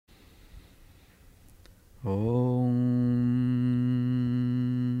Om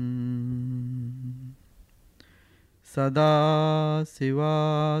Sada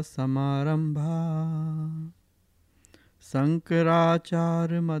Siva Samarambha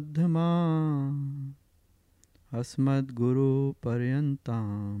Sankaracharya Madhyama Asmad Guru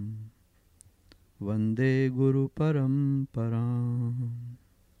Paryantam Vande Guru Paramparam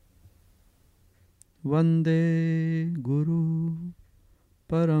Vande Guru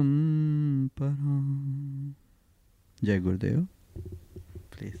Paramparam. Jai Gurudev.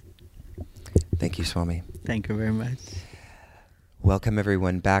 Please. Thank you, Swami. Thank you very much. Welcome,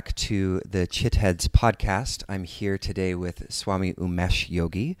 everyone, back to the Chitheads podcast. I'm here today with Swami Umesh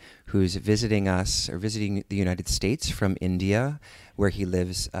Yogi, who's visiting us, or visiting the United States from India, where he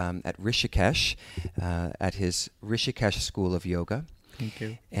lives at Rishikesh, at his Rishikesh School of Yoga. Thank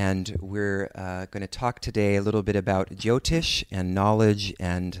you. And we're going to talk today a little bit about Jyotish and knowledge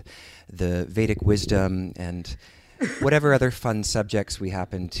and the Vedic wisdom and whatever other fun subjects we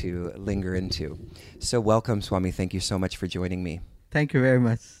happen to linger into. So welcome, Swami. Thank you so much for joining me. Thank you very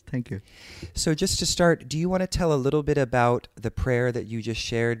much. Thank you. So just to start, do you want to tell a little bit about the prayer that you just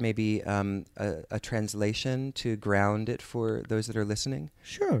shared, maybe a translation to ground it for those that are listening?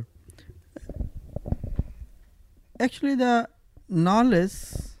 Sure. Actually, the knowledge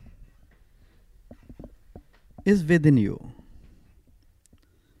is within you,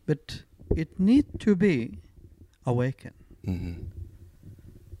 but it needs to be awakened. Mm-hmm.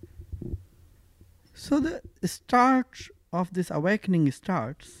 So the start of this awakening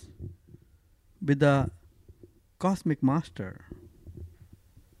starts with the cosmic master.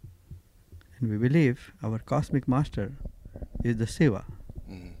 And we believe our cosmic master is the Shiva.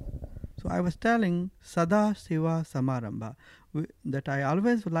 Mm-hmm. So I was telling Sada Shiva Samarambha that I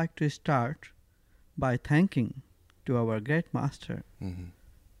always would like to start by thanking to our great master, Mm-hmm.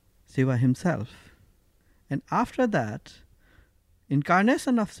 Shiva himself. And after that,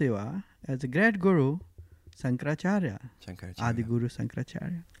 incarnation of Shiva as a great guru, Sankaracharya, Shankaracharya. Adi Guru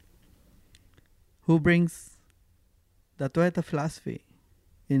Sankaracharya, who brings the Advaita philosophy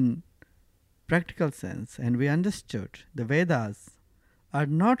in practical sense. And we understood the Vedas are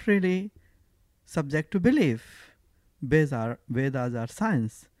not really subject to belief. Vedas are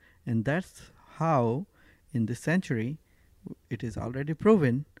science. And that's how in this century it is already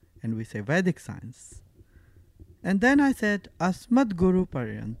proven, and we say Vedic science. And then I said Asmad Guru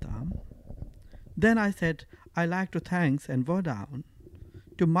Paryantam. Then I said, I like to thanks and bow down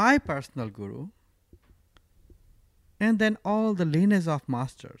to my personal guru, and then all the lineage of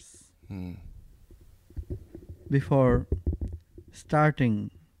masters Mm. before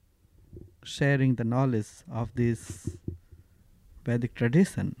starting sharing the knowledge of this Vedic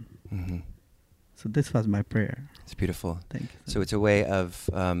tradition. Mm-hmm. So this was my prayer. It's beautiful. Thank you. So it's a way of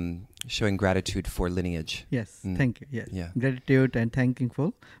showing gratitude for lineage. Yes, Mm. thank you. Yes, Yeah. gratitude and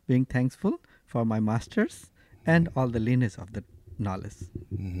being thankful for my masters and all the lineage of the knowledge.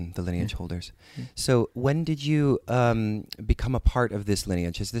 Mm-hmm. The lineage Yeah. holders. Yeah. So when did you become a part of this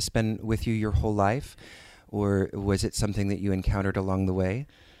lineage? Has this been with you your whole life? Or was it something that you encountered along the way?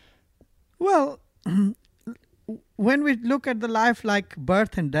 Well, when we look at the life like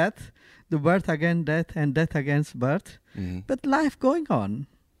birth and death, the birth again death and death against birth, Mm-hmm. but life going on.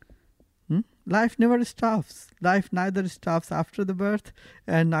 Life never stops. Life neither stops after the birth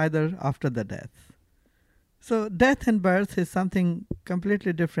and neither after the death. So death and birth is something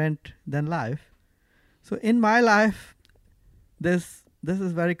completely different than life. So in my life, this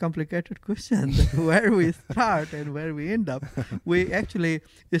is very complicated question, where we start and where we end up. We actually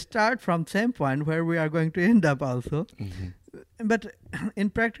start from same point where we are going to end up also. Mm-hmm. But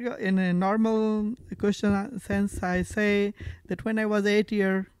in a normal question sense, I say that when I was 8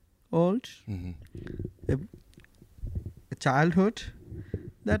 years old, Mm-hmm. a childhood,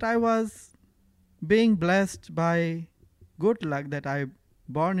 that I was being blessed by good luck that I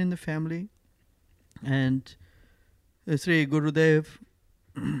born in the family, and Sri Gurudev,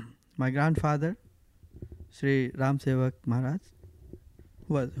 my grandfather, Sri Ram Sevak Maharaj,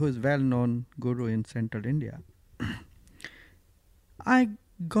 who is well-known guru in central India, I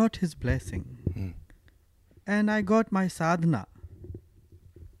got his blessing, Mm. and I got my sadhana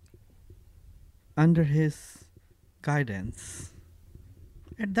under his guidance.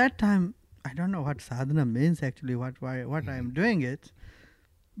 At that time, I don't know what sadhana means actually, what I am doing it,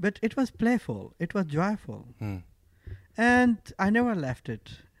 but it was playful, it was joyful, Mm. and I never left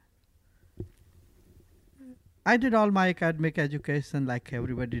it. I did all my academic education like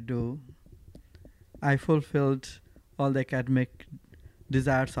everybody do. I fulfilled all the academic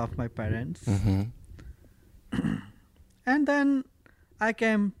desires of my parents. Mm-hmm. And then I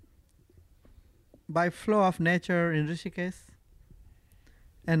came by flow of nature in Rishikesh,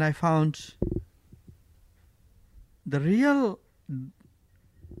 and I found the real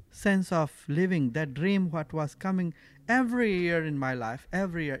sense of living, that dream what was coming every year in my life,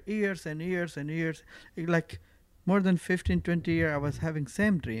 every year, years and years and years, like more than 15, 20 years I was having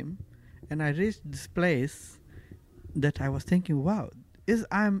same dream, and I reached this place that I was thinking, wow,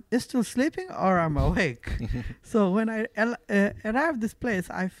 I'm still sleeping or I'm awake? So when I arrived this place,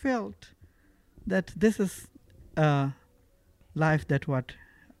 I felt that this is life that what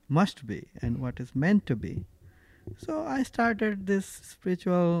must be and what is meant to be. So I started this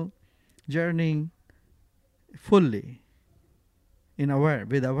spiritual journey fully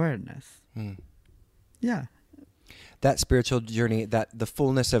with awareness. Yeah. That spiritual journey, that the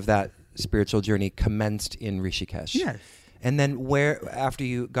fullness of that spiritual journey commenced in Rishikesh. Yes. And then after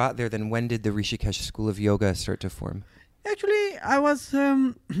you got there, then when did the Rishikesh School of Yoga start to form? Actually,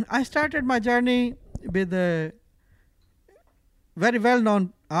 I started my journey with a very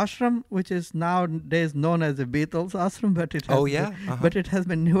well-known ashram, which is nowadays known as the Beatles ashram, but it has but it has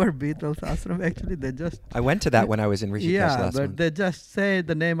been newer Beatles ashram. Actually, they just I went to that when I was in Rishikesh last month. They just say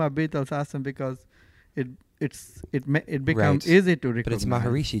the name of Beatles ashram because it becomes easy to recognize. But it's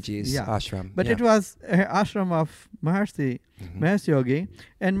Maharishi Ji's ashram. But it was ashram of Maharshi Mahesh Yogi,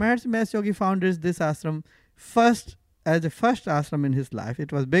 and Mahesh Yogi founded this ashram as the first ashram in his life.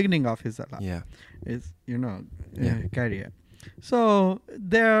 It was beginning of his life. His career. So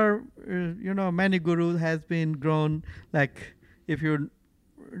there, many gurus has been grown. Like if you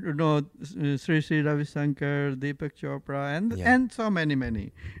know Sri Ravi Shankar, Deepak Chopra, and so many,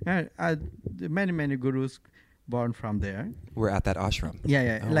 many gurus born from there. We're at that ashram.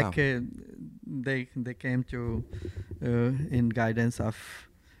 They came to in guidance of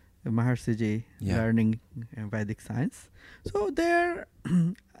Maharshi Ji, learning Vedic science. So there.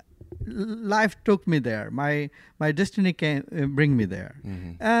 Life took me there. My destiny bring me there,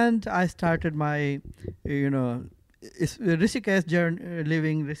 and I started my Rishikesh journey,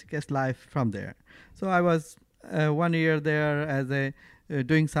 living Rishikesh life from there. So I was 1 year there as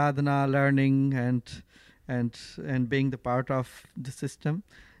doing sadhana, learning and being the part of the system.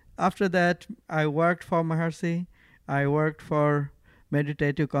 After that, I worked for Maharshi. I worked for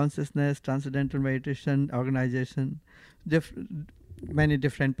Meditative Consciousness, Transcendental Meditation Organization. Many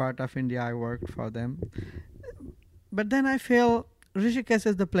different part of India I worked for them. But then I feel Rishikesh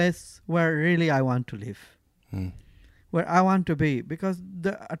is the place where really I want to live, where I want to be, because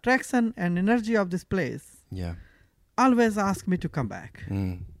the attraction and energy of this place always ask me to come back.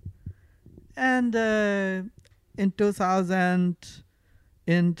 And in 2000,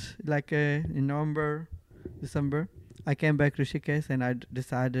 in November, December, I came back to Rishikesh and I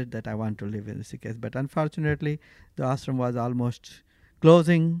decided that I want to live in Rishikesh. But unfortunately, the ashram was almost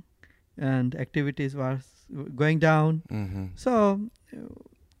closing and activities was going down. So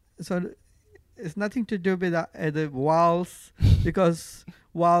it's nothing to do with the walls, because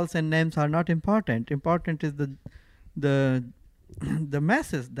walls and names are not important. Important is the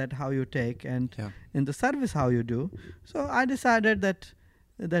message that how you take and in the service how you do. So I decided that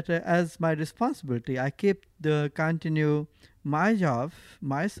as my responsibility, I keep continue my job,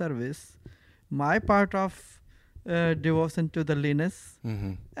 my service, my part of devotion to the Linus.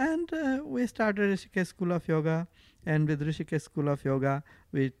 And we started Rishikesh School of Yoga, and with Rishikesh School of Yoga,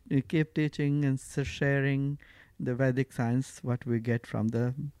 we keep teaching and sharing the Vedic science, what we get from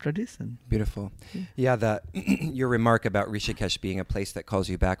the tradition. Beautiful. Your remark about Rishikesh being a place that calls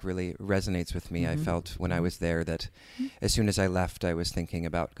you back really resonates with me. I felt when I was there that as soon as I left, I was thinking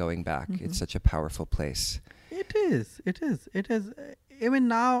about going back. It's such a powerful place. It is. Even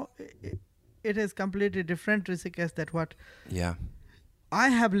now, it is completely different Rishikesh than what I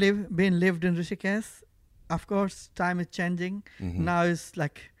have been lived in Rishikesh. Of course, time is changing. Now it's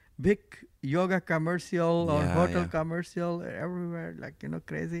like big yoga commercial or hotel commercial everywhere,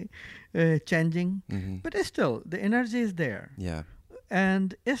 crazy, changing. But still, the energy is there.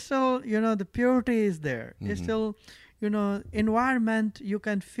 And it's still, the purity is there. It's still, environment, you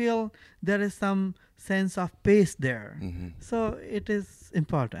can feel there is some sense of peace there. So it is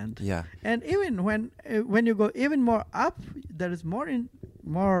important. And even when you go even more up, there is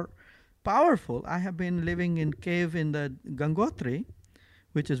more powerful. I have been living in cave in the Gangotri,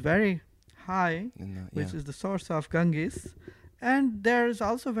 which is very high, which is the source of Ganges, and there is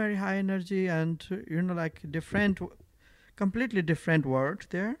also very high energy and completely different world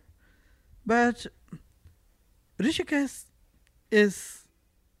there. But Rishikesh is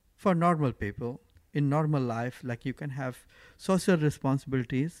for normal people. in normal life, like you can have social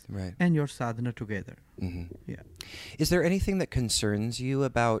responsibilities Right. and your sadhana together. Yeah. Is there anything that concerns you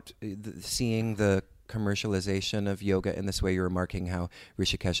about seeing the commercialization of yoga in this way? You're remarking how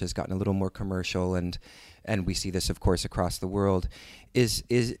Rishikesh has gotten a little more commercial, and we see this, of course, across the world. Is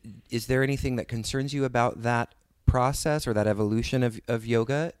there anything that concerns you about that process or that evolution of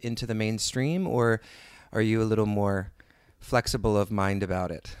yoga into the mainstream, or are you a little more flexible of mind about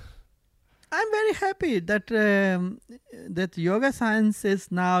it? I'm very happy that that yoga science is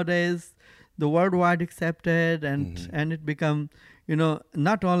nowadays the worldwide accepted, and it become,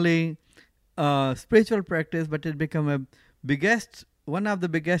 not only spiritual practice, but it become one of the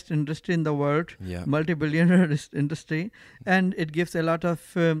biggest industry in the world, Yeah. multi-billionaire industry, and it gives a lot of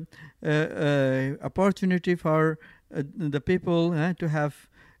opportunity for the people to have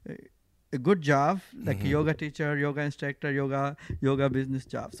a good job, like a yoga teacher, yoga instructor, yoga business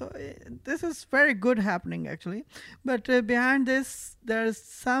job. So this is very good happening actually. But behind this, there's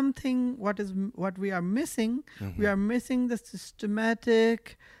something what we are missing. We are missing the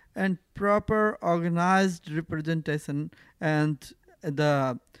systematic and proper organized representation and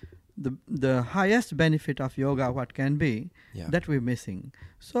the highest benefit of yoga what can be that we're missing.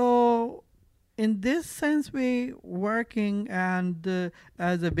 So in this sense, we working and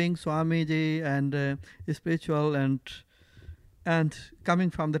as a being Swamiji and spiritual and coming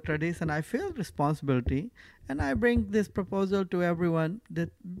from the tradition, I feel responsibility, and I bring this proposal to everyone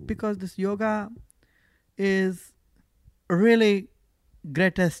that because this yoga is really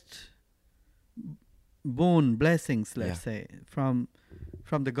greatest boon blessings, let's say, from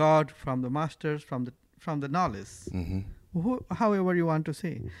the God, from the masters, from the knowledge. However you want to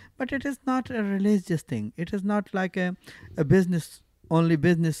say, but it is not a religious thing. It is not like a business, only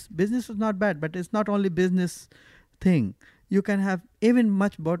business. Business is not bad, but it's not only business thing. You can have even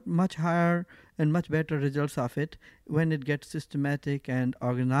much higher and much better results of it when it gets systematic and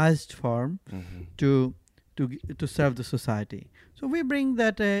organized form to serve the society. So we bring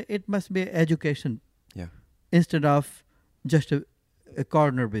that it must be education instead of just a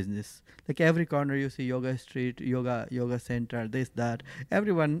corner business. Like every corner you see yoga street, yoga center, this, that.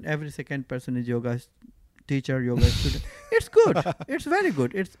 Every second person is yoga teacher, yoga student. It's good. It's very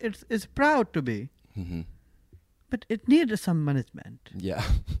good. It's proud to be. But it needs some management. Yeah,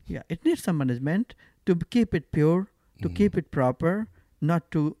 it needs some management to keep it pure, to keep it proper,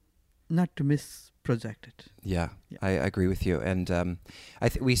 not to misproject it. Yeah, I agree with you, and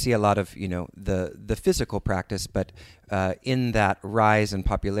we see a lot of the physical practice, but in that rise and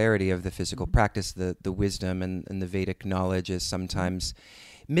popularity of the physical practice, the wisdom and the Vedic knowledge is sometimes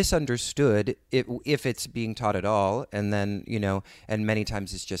misunderstood if it's being taught at all, and then and many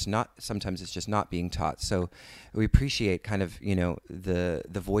times it's just not. Sometimes it's just not being taught. So we appreciate kind of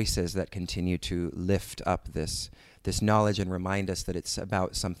the voices that continue to lift up this knowledge and remind us that it's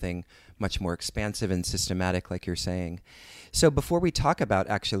about something much more expansive and systematic, like you're saying. So before we talk about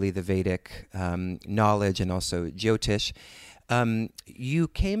actually the Vedic knowledge and also Jyotish, you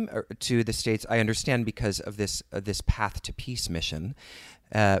came to the States, I understand, because of this Path to Peace mission.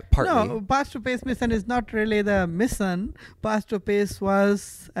 Partly. No, Path to Peace mission is not really the mission. Path to Peace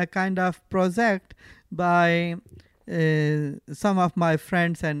was a kind of project by some of my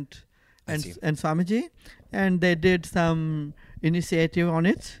friends and Swamiji, and they did some initiative on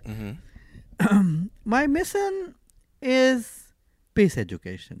it. My mission is peace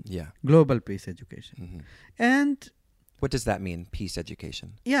education, global peace education. And what does that mean, peace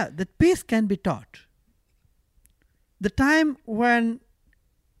education? Yeah, that peace can be taught. The time when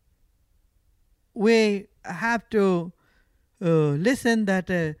we have to listen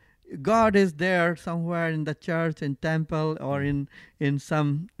that God is there somewhere in the church, in temple, or in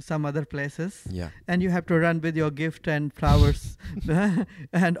some other places, and you have to run with your gift and flowers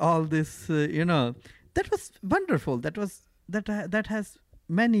and all this. That was wonderful. That has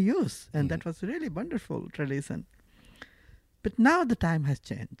many use, and that was really wonderful tradition. But now the time has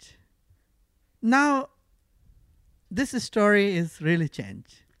changed. Now this story is really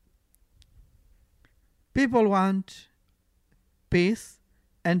changed. People want peace,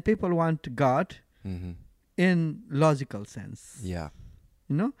 and people want God in logical sense.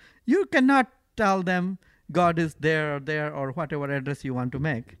 You cannot tell them God is there or whatever address you want to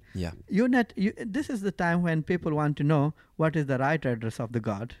make. This is the time when people want to know what is the right address of the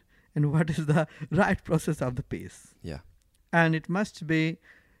God and what is the right process of the peace. And it must be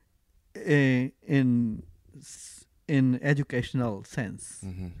in educational sense,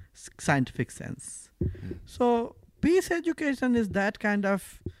 scientific sense. So peace education is that kind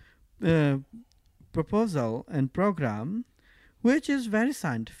of proposal and program which is very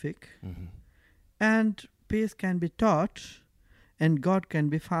scientific and peace can be taught, and God can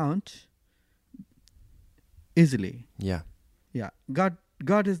be found easily. Yeah. Yeah,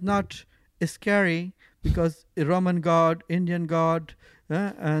 God is not scary, because a Roman God, Indian God,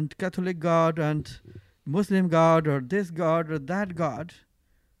 and Catholic God, and Muslim God, or this God or that God.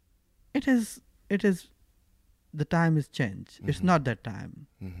 It is. The time is changed. It's Mhm. not that time.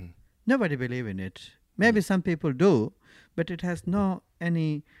 Mm-hmm. Nobody believe in it. Maybe some people do, but it has no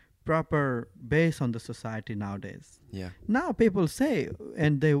any proper base on the society nowadays. Yeah. Now people say,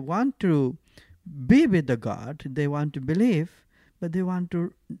 and they want to be with the God, they want to believe, but they want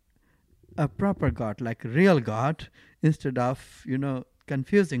to a proper God, like real God, instead of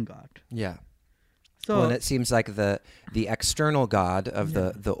confusing God. Yeah. So Well, and it seems like the external God of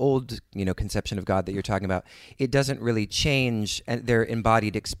the old conception of God that you're talking about, it doesn't really change their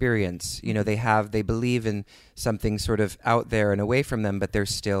embodied experience. They believe in something sort of out there and away from them, but they're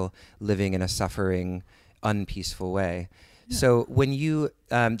still living in a suffering, unpeaceful way. Yeah. So when you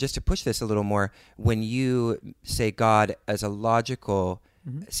just to push this a little more, when you say God as a logical,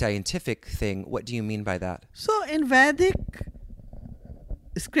 scientific thing, what do you mean by that? So in Vedic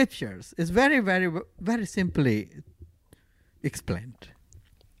scriptures is very, very, very simply explained.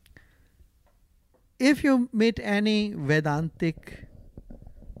 If you meet any Vedantic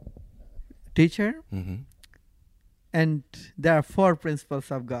teacher, Mm-hmm. and there are 4 principles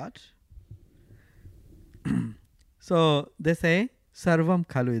of God, so they say Sarvam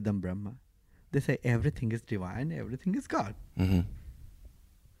Khalu Idam Brahma. They say everything is divine, everything is God. Mm-hmm.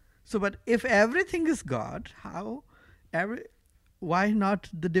 So, but if everything is God, why not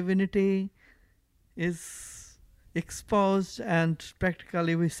the divinity is exposed and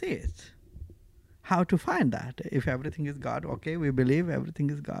practically we see it? How to find that? If everything is God, okay, we believe everything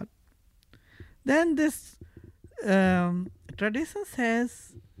is God. Then this tradition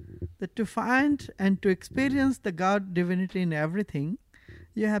says that to find and to experience the God divinity in everything,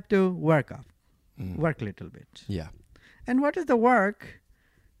 you have to work a little bit. Yeah. And what is the work?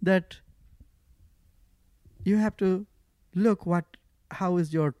 That you have to look how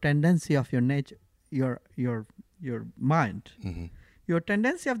is your tendency of your nature, your mind. Mm-hmm. Your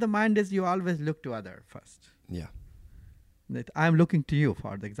tendency of the mind is you always look to other first. Yeah. That I'm looking to you,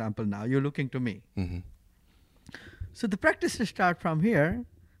 for the example now, you're looking to me. Mm-hmm. So the practice to start from here,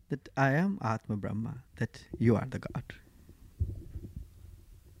 that I am Atma Brahma, that you are the God.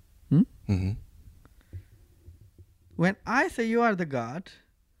 Mm-hmm. When I say you are the God,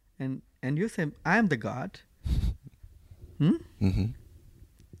 and you say I am the God, Mm-hmm.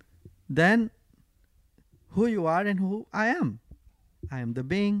 then who you are and who I am. I am the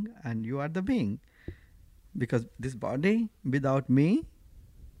being and you are the being. Because this body without me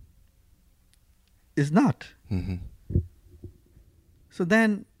is not. Mm-hmm. So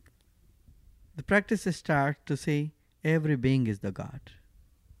then the practice starts to see every being is the God.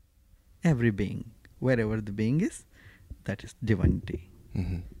 Every being. Wherever the being is, that is divinity.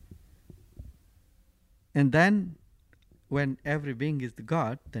 Mm-hmm. And then when every being is the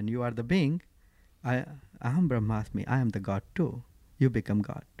God, then you are the being. Aham Brahmasmi, I am the God too. You become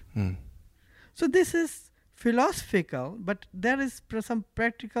God. Mm. So this is philosophical, but there is some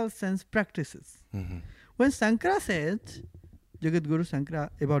practical sense practices. Mm-hmm. When Sankara says, Jagat Guru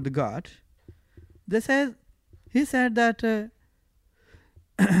Sankara, about the God, he said that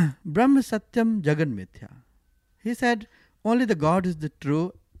Brahma Satyam Jagan Mithya. He said only the God is the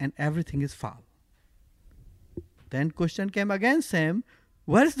true and everything is false. Then question came against him,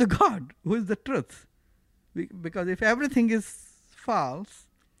 where is the God? Who is the truth? Because if everything is false,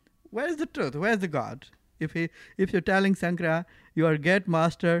 where is the truth? Where is the God? If you're telling Sankara, you are gate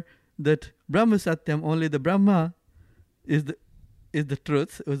master, that Brahma Satyam, only the Brahma is the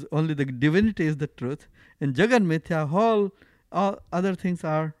truth, only the divinity is the truth, and Jagan Mithya, all other things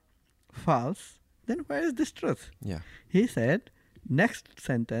are false, then where is this truth? Yeah. He said, next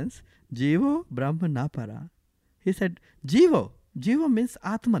sentence, Jivo Brahma Napara. He said, Jivo means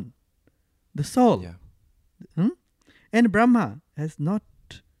Atman, the soul. Yeah. And Brahma has not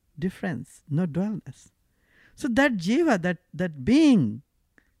difference, no dualness. So that Jiva, that being,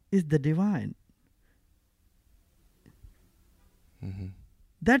 is the divine. Mm-hmm.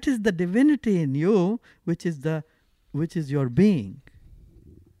 That is the divinity in you, which is your being.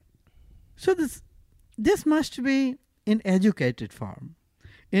 So this must be in educated form,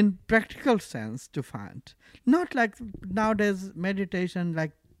 in practical sense to find. Not like nowadays meditation,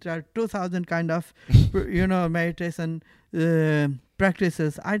 like there are 2,000 kind of meditation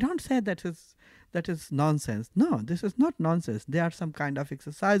practices. I don't say that is nonsense. No, this is not nonsense. They are some kind of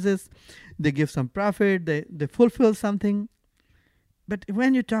exercises. They give some profit. They fulfill something. but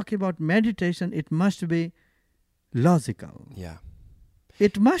when you talk about meditation, it must be logical. Yeah.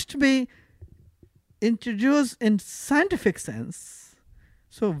 It must be introduced in scientific sense.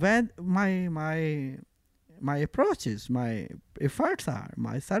 So when my approaches, my efforts are,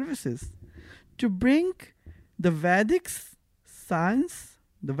 my services, to bring the Vedic science,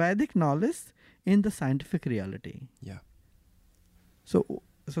 the Vedic knowledge in the scientific reality. Yeah. So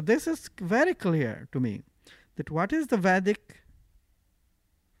this is very clear to me that what is the Vedic?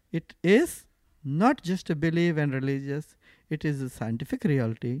 It is not just a belief and religious, it is a scientific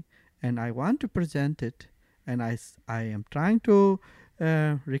reality, and I want to present it, and I am trying to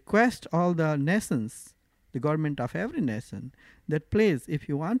request all the nations, the government of every nation, that please, if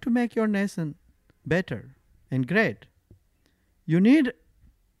you want to make your nation better and great, you need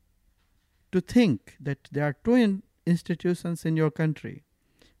to think that there are two institutions in your country.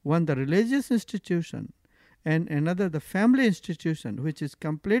 One, the religious institution, and another, the family institution, which is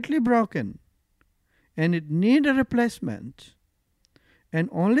completely broken, and it needs a replacement. And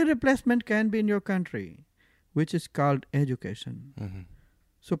only replacement can be in your country, which is called education. Mm-hmm.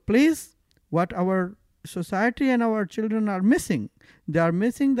 So please, what our society and our children are missing, they are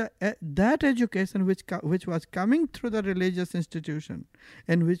missing that education which was coming through the religious institution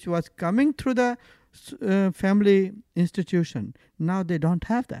and which was coming through the family institution. Now they don't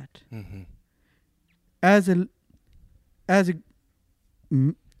have that. Mm-hmm. As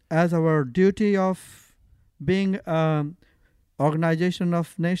our duty of being organization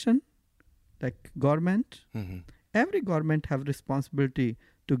of nation, like government, Mm-hmm. every government have responsibility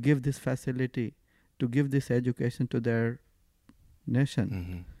to give this facility, to give this education to their nation.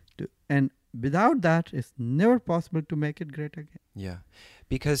 Mm-hmm. And without that, it's never possible to make it great again. Yeah,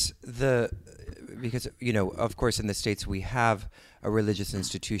 because of course in the States we have a religious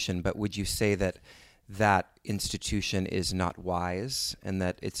institution, but would you say that institution is not wise and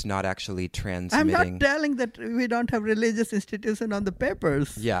that it's not actually transmitting? I'm not telling that we don't have religious institution on the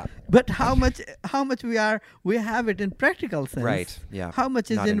papers. Yeah. But how much we have it in practical sense. Right. Yeah. How much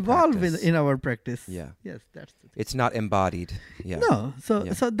is Not in involved practice. in our practice. Yeah. Yes, that's the thing. It's not embodied. Yeah. No, so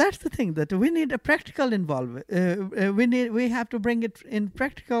Yeah. so that's the thing, that we need a practical involvement. We have to bring it in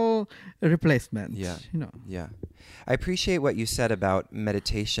practical replacement. Yeah. You know. Yeah. I appreciate what you said about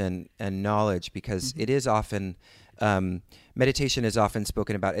meditation and knowledge, because it is often, meditation is often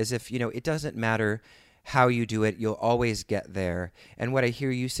spoken about as if, it doesn't matter how you do it, you'll always get there. And what I hear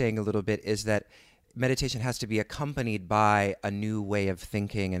you saying a little bit is that meditation has to be accompanied by a new way of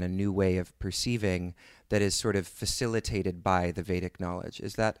thinking and a new way of perceiving that is sort of facilitated by the Vedic knowledge.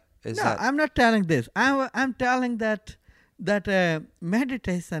 Is that? I'm not telling this. I'm telling that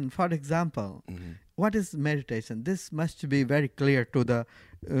meditation, for example, what is meditation? This must be very clear to the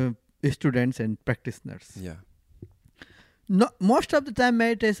students and practitioners. Yeah. No, most of the time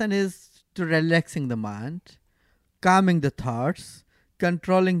meditation is to relaxing the mind, calming the thoughts,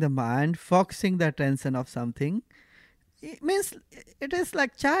 controlling the mind, focusing the attention of something. It means it is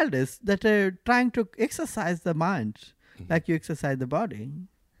like child is that trying to exercise the mind, like you exercise the body.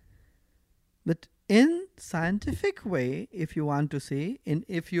 But in scientific way, if you want to see in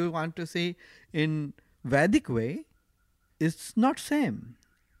Vedic way, it's not same.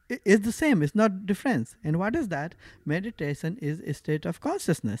 It's the same. It's not difference. And what is that? Meditation is a state of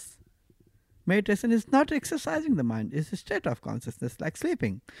consciousness. Meditation is not exercising the mind. It's a state of consciousness, like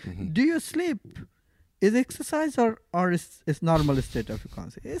sleeping. Do you sleep? Is exercise or is normal state of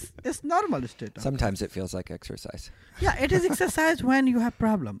consciousness? It's normal state of. Sometimes it feels like exercise. Yeah, it is exercise when you have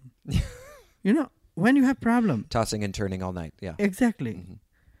problem. When you have problem. Tossing and turning all night. Yeah. Exactly.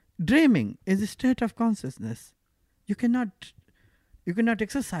 Dreaming is a state of consciousness. You cannot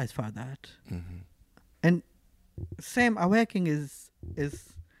exercise for that. And same awakening is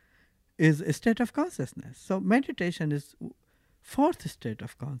a state of consciousness. So meditation is fourth state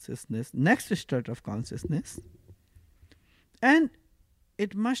of consciousness, next state of consciousness. And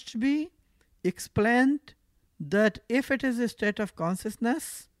it must be explained that if it is a state of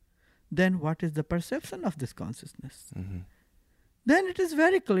consciousness, then what is the perception of this consciousness? Then it is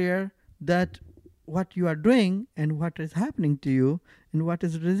very clear that what you are doing and what is happening to you and what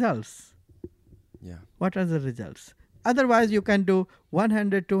is the results. Yeah. What are the results? Otherwise, you can do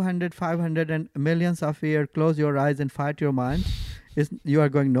 100, 200, 500 and millions of years, close your eyes and fight your mind. You are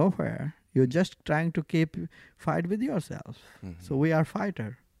going nowhere. You're just trying to fight with yourself. So we are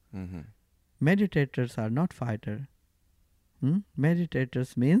fighter. Meditators are not fighter.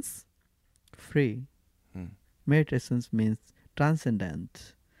 Meditators means free. Meditation means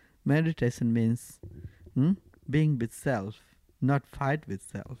transcendent. Meditation means being with self, not fight with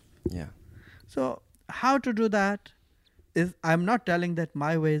self. Yeah. So how to do that? I'm not telling that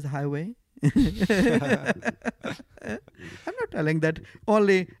my way is highway. I'm not telling that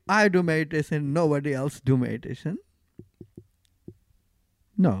only I do meditation, nobody else do meditation.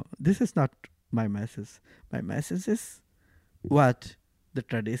 No, this is not my message. My message is what the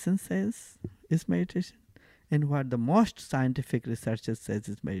tradition says is meditation, and what the most scientific researchers says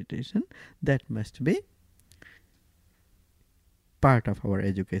is meditation. That must be part of our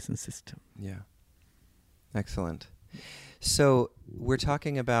education system. Yeah. Excellent. So we're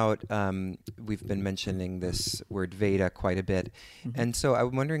talking about, we've been mentioning this word Veda quite a bit. Mhm. And so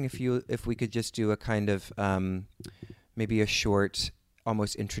I'm wondering if we could just do a kind of, maybe a short,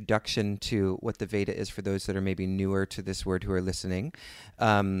 almost introduction to what the Veda is for those that are maybe newer to this word who are listening,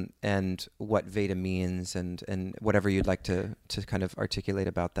 and what Veda means, and whatever you'd like to kind of articulate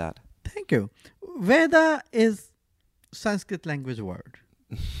about that. Thank you. Veda is Sanskrit language word.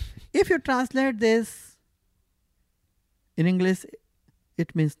 If you translate this in English,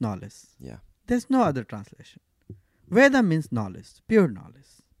 it means knowledge. Yeah. There's no other translation. Veda means knowledge, pure knowledge,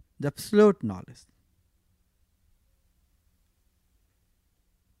 the absolute knowledge.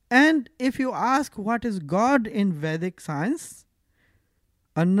 And if you ask what is God in Vedic science,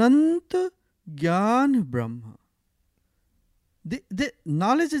 Ananta Gyan Brahma. The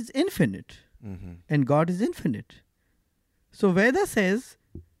knowledge is infinite, Mm-hmm. and God is infinite. So Veda says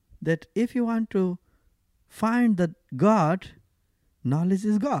that if you want to find the God, knowledge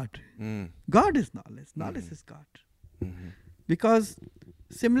is God. Mm. God is knowledge. Knowledge Mhm. is God. Mm-hmm. Because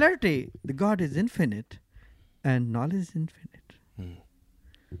similarity, the God is infinite and knowledge is infinite. Mm.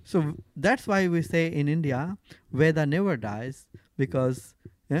 So that's why we say in India, Veda never dies, because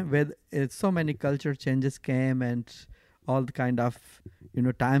so many culture changes came, and all the kind of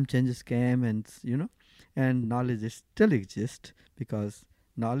time changes came, and and knowledge is still exists, because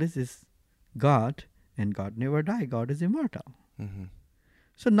knowledge is God, and God never die. God is immortal. Mm-hmm.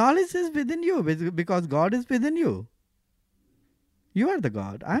 So knowledge is within you, because God is within you. You are the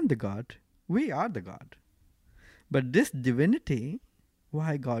God. I am the God. We are the God. But this divinity,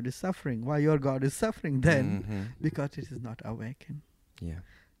 why God is suffering? Why your God is suffering then? Mm-hmm. Because it is not awakened. Yeah.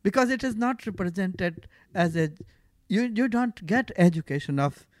 Because it is not represented as a... You don't get education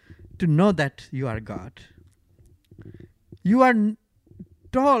to know that you are God. You are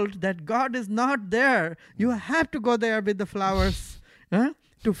told that God is not there. You have to go there with the flowers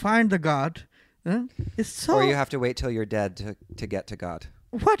to find the God. It's so... Or you have to wait till you're dead to get to God.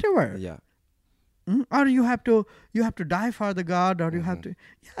 Whatever. Yeah. Or you have to die for the God, or you have Mhm.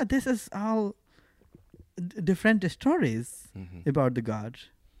 to... this is all different stories Mm-hmm. about the God.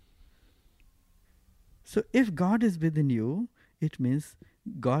 So if God is within you, it means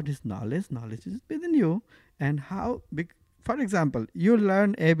God is knowledge. Knowledge is within you. And how... For example, you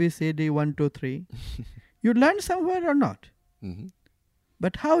learn ABCD 1, 2, 3. You learn somewhere or not. Mm-hmm.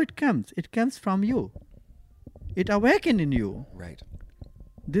 But how it comes? It comes from you. It awakens in you. Right.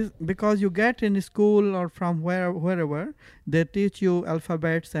 This, because you get in school or from wherever, they teach you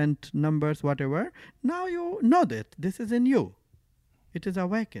alphabets and numbers, whatever. Now you know that this is in you. It is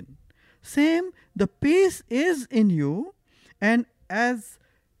awakened. Same, the peace is in you, and as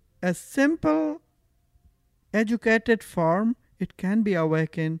a simple, educated form, it can be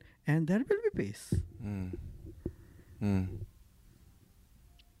awakened, and there will be peace. Mm. Mm.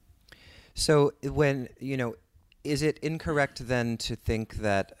 So when, is it incorrect then to think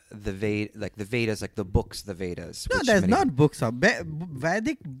that the Vedas, like the books, the Vedas? No, which there's many- not books of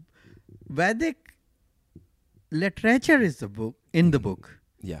Vedic literature is the book in the book.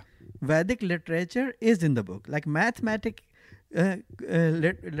 Yeah. Vedic literature is in the book. Like mathematic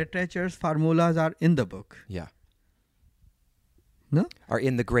literature's formulas are in the book. Yeah. No? Are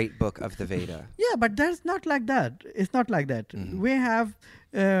in the great book of the Veda. Yeah, but that's not like that. It's not like that. Mhm. We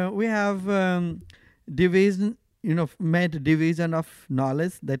have division, made division of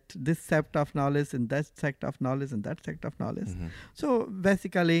knowledge, that this sect of knowledge and that sect of knowledge and that sect of knowledge. Mhm. So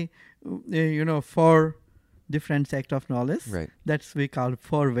basically, 4 different sect of knowledge. Right. That's we call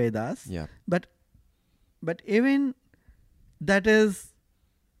 4 Vedas. Yeah. But even that is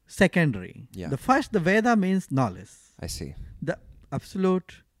secondary. Yeah. The Veda means knowledge. I see. The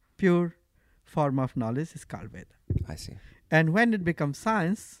absolute pure form of knowledge is called Veda. I see. And when it becomes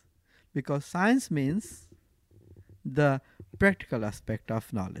science, because science means the practical aspect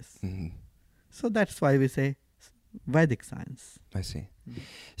of knowledge. Mhm. So that's why we say Vedic science. I see.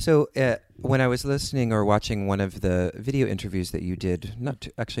 So when I was listening or watching one of the video interviews that you did, not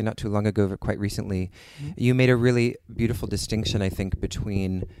too long ago, but quite recently, you made a really beautiful distinction, I think,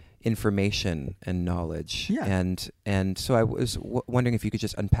 between information and knowledge. Yeah. And so I was wondering if you could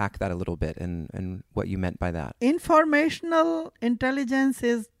just unpack that a little bit and what you meant by that. Informational intelligence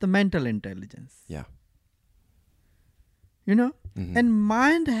is the mental intelligence. Yeah. You know? Mhm. And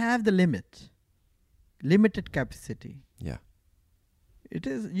mind have the limited capacity. Yeah. It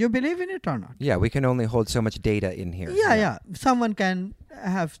is, you believe in it or not? Yeah, we can only hold so much data in here. Yeah. Someone can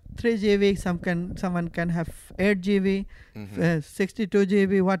have 3 GB, someone can have 8 GB, Mhm. 62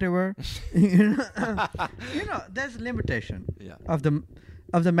 GB, whatever. you know, there's limitation Yeah. of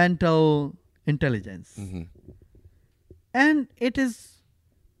the mental intelligence. Mhm. And it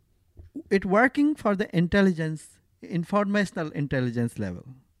working for the informational intelligence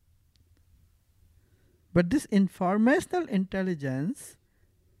level. But this informational intelligence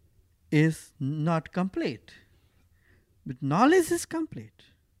is not complete. But knowledge is complete.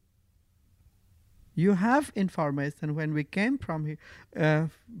 You have information. When we came from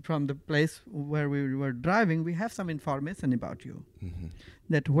the place where we were driving, we have some information about you. Mhm.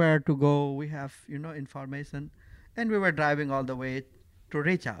 That where to go, we have information, and we were driving all the way to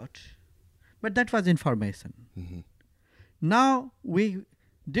reach out. But that was information. Mhm. Now we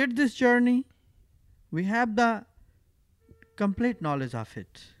did this journey. We have the complete knowledge of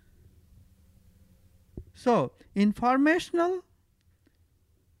it. So, informational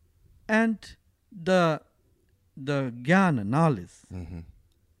and the jnana, knowledge, Mhm.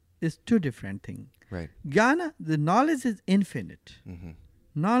 is two different things. Right. Jnana, the knowledge is infinite. Mhm.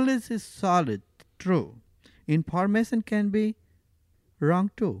 Knowledge is solid, true. Information can be wrong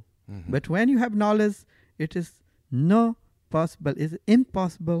too. Mhm. But when you have knowledge, it is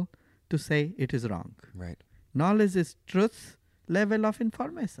impossible to say it is wrong. Right. Knowledge is truth level of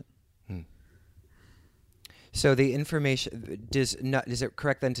information. So the information is it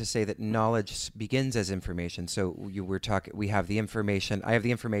correct then to say that knowledge begins as information? So we have the information. I have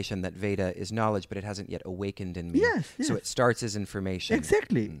the information that Veda is knowledge, but it hasn't yet awakened in me. Yes. So it starts as information.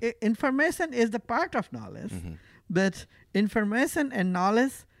 Exactly. Information is the part of knowledge, Mhm. but information and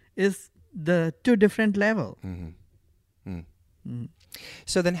knowledge is the two different level. Mhm. Mm. Mm.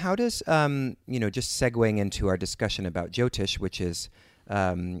 So then how does, just segueing into our discussion about Jyotish, which is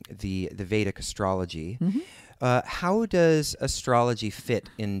the Vedic astrology, Mhm. How does astrology fit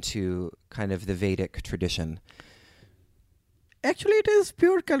into kind of the Vedic tradition? Actually, it is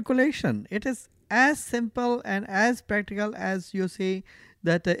pure calculation. It is as simple and as practical as you see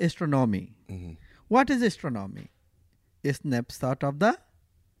that astronomy. Mhm. What is astronomy? It's snapshot of the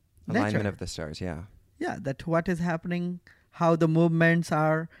Alignment nature. of the stars, yeah. Yeah, that what is happening, how the movements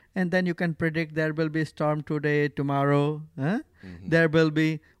are, and then you can predict there will be storm today, tomorrow. Mhm. There will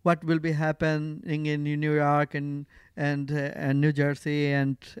be what will be happening in New York and New Jersey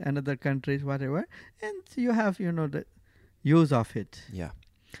and other countries, whatever. And you have the use of it. Yeah.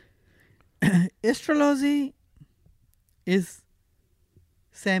 Astrology is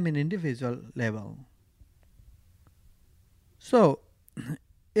same in individual level. So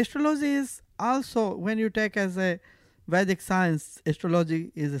astrology is also, when you take as a Vedic science,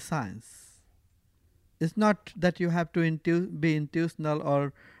 astrology is a science. It's not that you have to be intuitional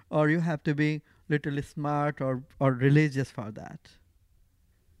or you have to be literally smart or religious for that.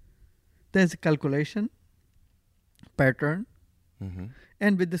 There's a calculation pattern, Mhm.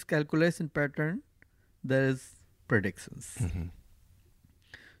 and with this calculation pattern, there is predictions. Mhm.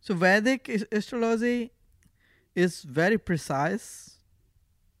 So Vedic astrology is very precise,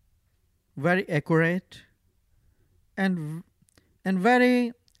 very accurate, and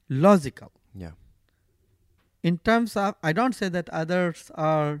very logical. Yeah. In terms of, I don't say that others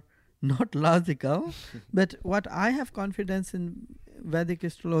are not logical, but what I have confidence in Vedic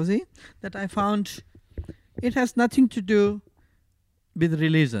astrology, that I found it has nothing to do with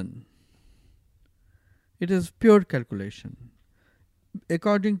religion. It is pure calculation.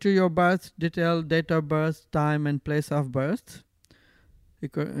 According to your birth detail, date of birth, time and place of birth,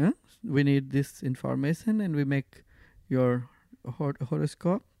 we need this information and we make your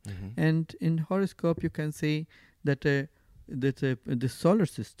horoscope. Mhm. And in horoscope, you can see that the solar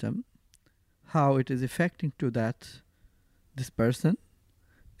system, how it is affecting to this person,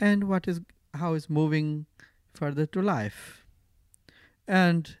 and how is moving further to life.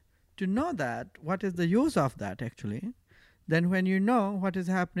 And to know that, what is the use of that actually, then when you know what is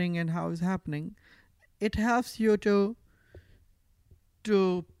happening and how is happening, it helps you to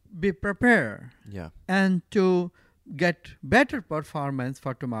be prepared Yeah. and to get better performance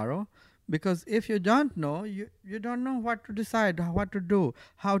for tomorrow, Because if you don't know, you don't know what to decide, what to do,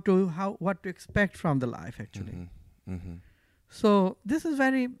 what to expect from the life actually. Mm-hmm. Mm-hmm. So this is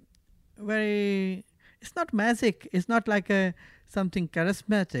very, very, it's not magic, it's not like something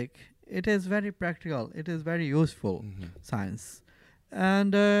charismatic. It is very practical, it is very useful Mm-hmm. science.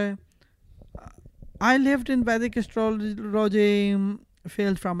 And I lived in Vedic astrology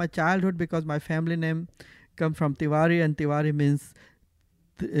field from my childhood, because my family name come from Tiwari, and Tiwari means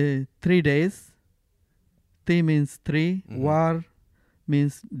 3 days. Ti means 3, Mhm. War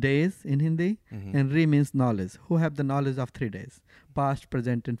means days in Hindi, Mhm. and Ri means knowledge, who have the knowledge of 3 days, past,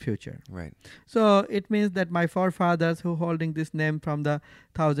 present, and future. Right. So it means that my forefathers who holding this name from the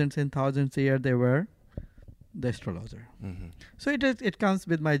thousands and thousands years, they were the astrologer. Mm-hmm. So it comes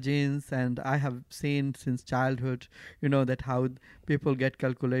with my genes, and I have seen since childhood, that how people get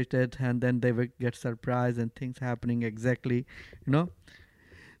calculated, and then they will get surprised and things happening exactly,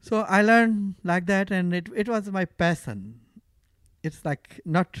 So I learned like that, and it was my passion. It's like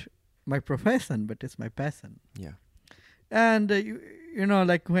not my profession, but it's my passion. Yeah. And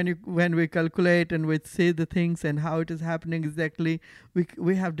like when we calculate and we see the things and how it is happening exactly,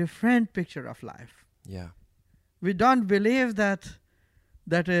 we have different picture of life. Yeah. We don't believe that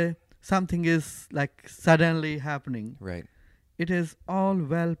something is like suddenly happening. Right. It is all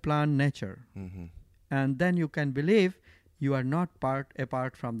well planned nature, Mm-hmm. and then you can believe you are not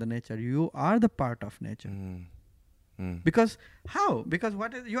apart from the nature. You are the part of nature. Mm-hmm. Because how? Because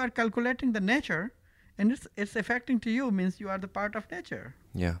you are calculating the nature, and it's affecting to you, means you are the part of nature.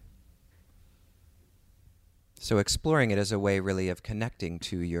 Yeah. So exploring it as a way really of connecting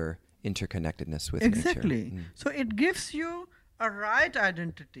to your interconnectedness with nature. Exactly. So it gives you a right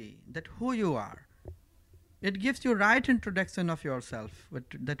identity, that who you are. It gives you right introduction of yourself,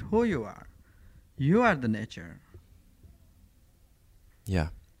 that who you are. You are the nature. Yeah.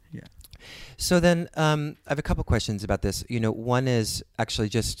 Yeah. So then I have a couple questions about this. One is actually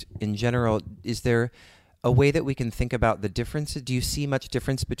just in general, is there a way that we can think about the differences? Do you see much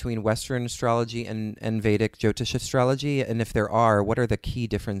difference between Western astrology and Vedic Jyotish astrology? And if there are, what are the key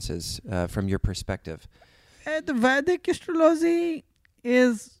differences from your perspective? The Vedic astrology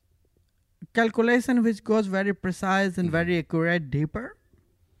is calculation which goes very precise and very accurate, deeper.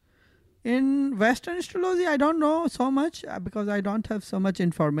 In Western astrology, I don't know so much because I don't have so much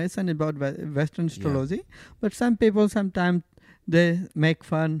information about Western astrology. Yeah. But some people sometimes they make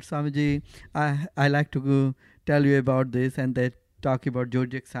fun. Swamiji, I like to tell you about this, and they talk about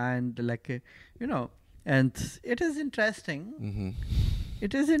zodiac sign, and it is interesting. Mm-hmm.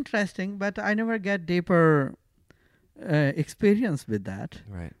 It is interesting, but I never get deeper experience with that.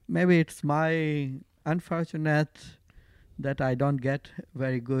 Right. Maybe it's my unfortunate that I don't get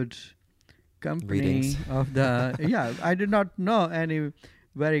very good company readings of the I did not know any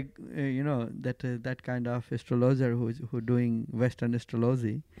very that kind of astrologer who doing Western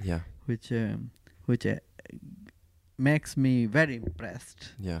astrology, which makes me very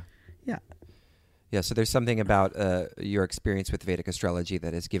impressed. So there's something about your experience with Vedic astrology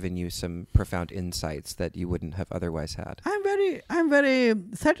that has given you some profound insights that you wouldn't have otherwise had. I'm very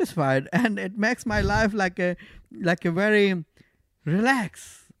satisfied, and it makes my life like a very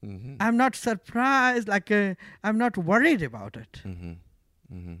relaxed. Mm-hmm. I'm not surprised, I'm not worried about it. Mm-hmm.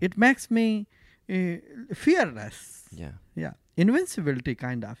 Mm-hmm. It makes me fearless. Yeah. Invincibility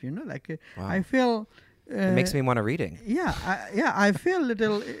kind of, wow. I feel... it makes me want a reading. I feel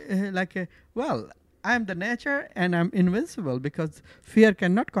little I'm the nature and I'm invincible, because fear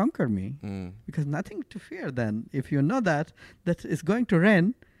cannot conquer me. Because nothing to fear then. If you know that it's going to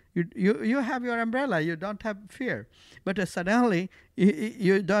rain, you have your umbrella, you don't have fear. But suddenly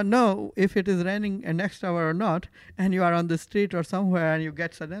you don't know if it is raining next hour or not, and you are on the street or somewhere and you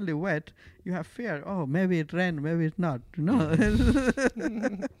get suddenly wet, you have fear. Oh, maybe it rained, maybe it's not.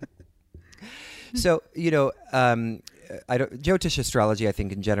 So, Jyotish astrology, I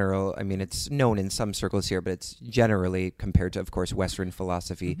think in general, it's known in some circles here, but it's generally, compared to, of course, Western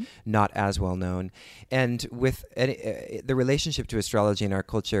philosophy, not as well known. And with the relationship to astrology in our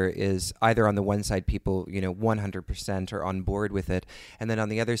culture is either on the one side, people, 100% are on board with it. And then on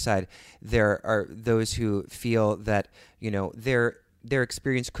the other side, there are those who feel that, their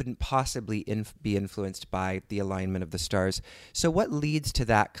experience couldn't possibly be influenced by the alignment of the stars. So what leads to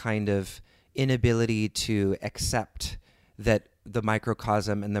that kind of inability to accept that the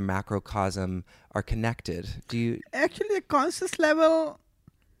microcosm and the macrocosm are connected? Actually, a conscious level,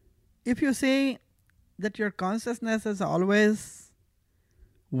 if you say that your consciousness is always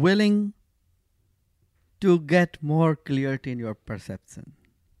willing to get more clarity in your perception,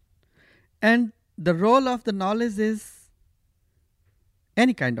 and the role of the knowledge is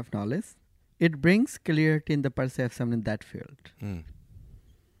any kind of knowledge, it brings clarity in the perception in that field. Mm.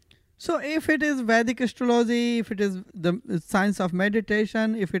 So if it is Vedic astrology, if it is the science of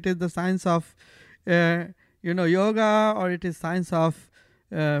meditation, if it is the science of yoga, or it is science of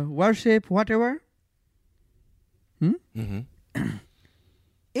worship, whatever, Mm-hmm.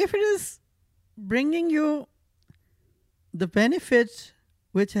 if it is bringing you the benefit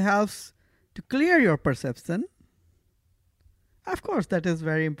which helps to clear your perception, of course that is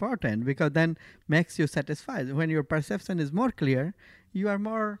very important, because then makes you satisfied. When your perception is more clear, you are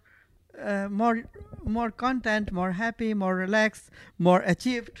more content, more happy, more relaxed, more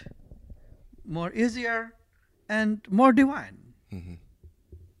achieved, more easier, and more divine. Mm-hmm.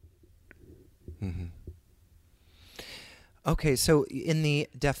 Mm-hmm. Okay, so in the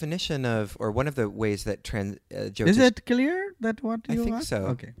definition of, or one of the ways that Jyotish... Is it clear that what you I think asked? so.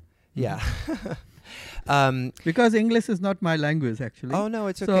 Okay. Yeah. Because English is not my language, actually. Oh, no,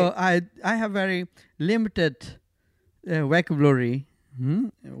 it's okay. So I have very limited vocabulary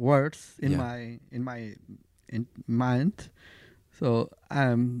words in my mind. So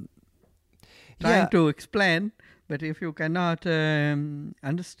I'm trying to explain, but if you cannot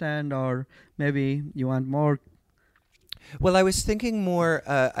understand, or maybe you want more. Well, I was thinking more,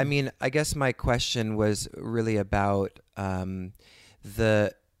 I guess my question was really about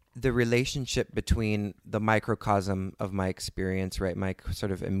the relationship between the microcosm of my experience, right, my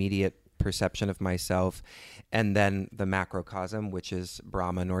sort of immediate perception of myself, and then the macrocosm, which is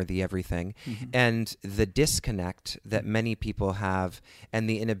Brahman, or the everything, and the disconnect that many people have, and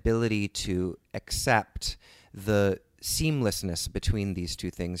the inability to accept the seamlessness between these two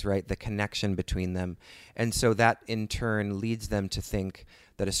things, right? The connection between them. And so that in turn leads them to think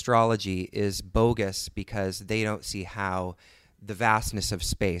that astrology is bogus because they don't see how the vastness of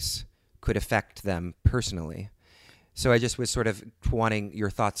space could affect them personally. So I just was sort of wanting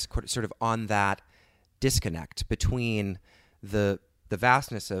your thoughts sort of on that disconnect between the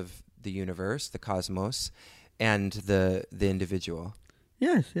vastness of the universe, the cosmos, and the individual.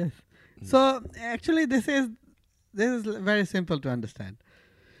 Yes. So actually this is very simple to understand.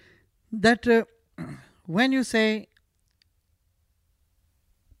 That when you say,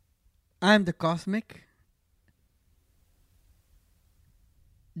 I am the cosmic,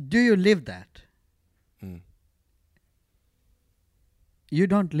 do you live that? Mm. You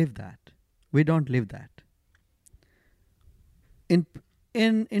don't live that. We don't live that. In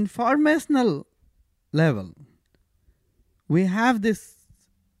informational level, we have this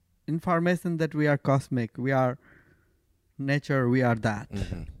information that we are cosmic, we are nature, we are that.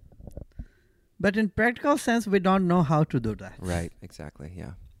 Mm-hmm. But in practical sense, we don't know how to do that. Right, exactly,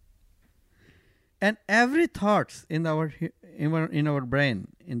 yeah. And every thoughts in our brain,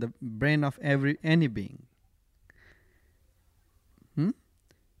 in the brain of any being,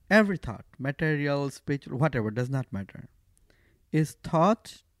 every thought, material, spiritual, whatever, does not matter, is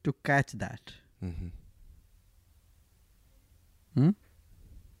thought to catch that. Mm-hmm.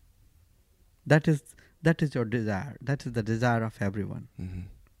 That is your desire. That is the desire of everyone. Mm-hmm.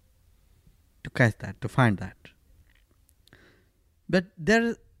 To catch that, to find that. But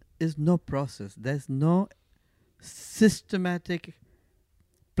there is no process. There is no systematic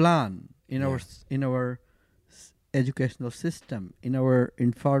plan in our educational system, in our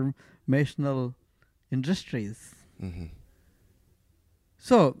informational industries. Mm-hmm.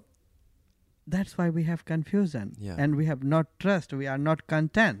 So that's why we have confusion, Yeah. and we have not trust. We are not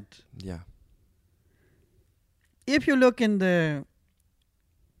content. Yeah. If you look in the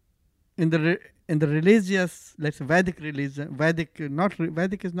religious, let's say Vedic religion, Vedic is not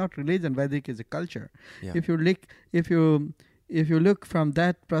religion. Vedic is a culture. Yeah. If you look from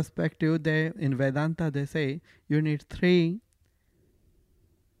that perspective, in Vedanta they say you need three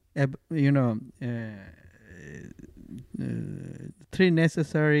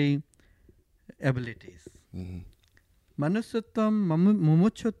necessary abilities: Mm-hmm. Manusyatvam,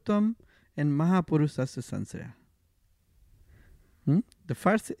 Mumuchutvam, and Mahapurusasya Sansraya. The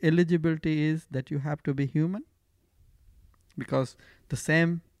first eligibility is that you have to be human, because the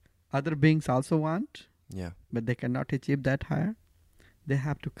same other beings also want, Yeah. but they cannot achieve that higher. They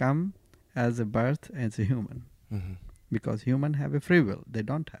have to come as a birth as a human, Mm-hmm. because human have a free will. They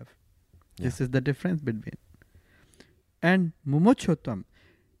don't have. Yeah. This is the difference between. And Mumuchutvam,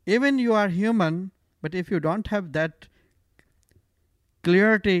 even you are human, but if you don't have that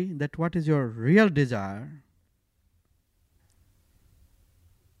clarity that what is your real desire,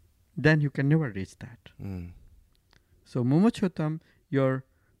 then you can never reach that. Mm. So Mumuchutvam, your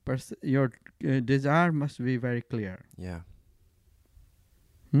desire must be very clear. Yeah.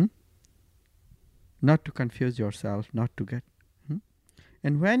 Not to confuse yourself, not to get.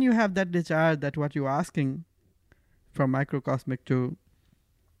 And when you have that desire, that what you're asking from microcosmic to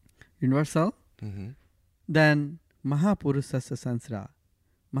universal, then Mahapurusasya Sansara.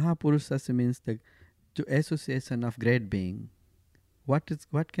 Mahapurusasya means the to association of great being.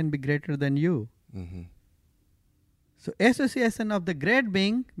 What can be greater than you? So association of the great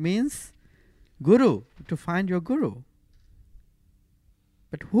being means Guru, to find your Guru.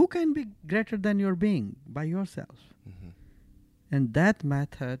 But who can be greater than your being? By yourself. And that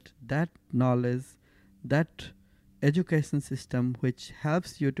method, that knowledge, that education system which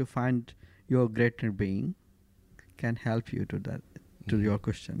helps you to find your greater being can help you to that, to your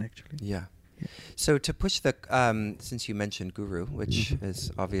question actually. Yeah. So to push the, since you mentioned Guru, which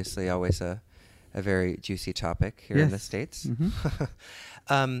is obviously always a very juicy topic here in the States.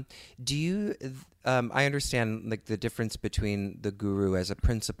 Do you, I understand like the difference between the Guru as a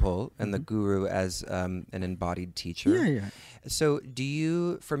principle and the Guru as an embodied teacher. Yeah. So do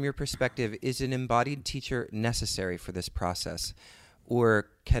you, from your perspective, is an embodied teacher necessary for this process? Or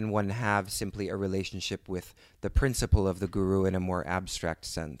can one have simply a relationship with the principle of the Guru in a more abstract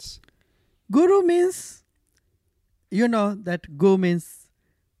sense? Guru means, you know that Gu means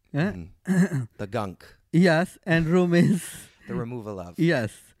the gunk. Yes, and Ru means the removal of.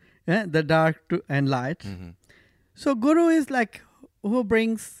 Yes, the dark and light. So Guru is like who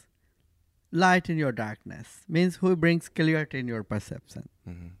brings light in your darkness, means who brings clarity in your perception.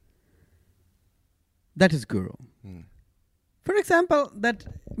 That is Guru. For example, that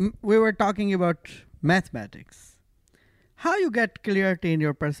we were talking about mathematics. How you get clarity in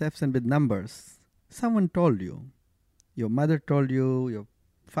your perception with numbers? Someone told you. Your mother told you, your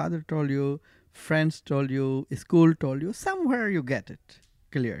father told you, friends told you, school told you. Somewhere you get it,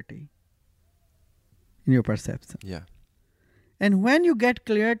 clarity in your perception. Yeah. And when you get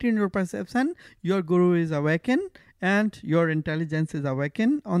clarity in your perception, your Guru is awakened and your intelligence is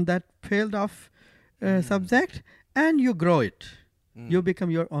awakened on that field of subject, and you grow it. You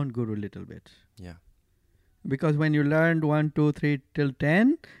become your own Guru little bit. Yeah. Because when you learned 1, 2, 3 till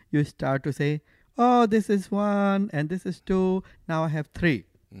 10, you start to say, oh, this is 1 and this is 2. Now I have 3.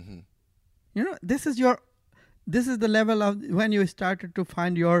 You know, this is the level of when you started to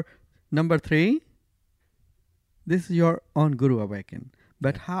find your number 3. This is your own Guru awaken.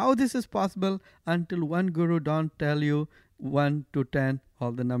 But how this is possible until one Guru don't tell you 1 to 10,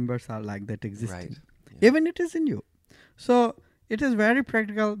 all the numbers are like that existing. Right. Yeah. Even it is in you. So it is very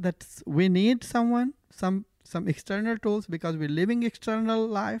practical that we need someone, some external tools, because we're living external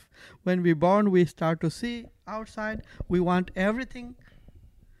life. When we're born, we start to see outside. We want everything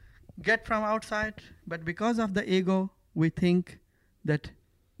get from outside. But because of the ego, we think that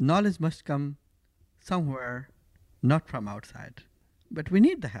knowledge must come somewhere, not from outside. But we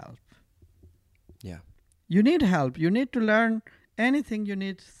need the help. Yeah. You need help. You need to learn anything. You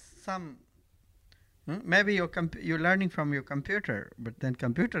need some. Maybe you're learning from your computer, but then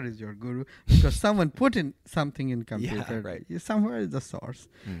computer is your Guru because someone put in something in computer. Yeah, right. Somewhere is the source.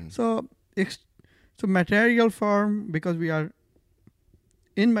 So material form, because we are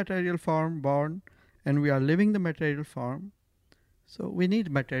in material form born and we are living the material form. So we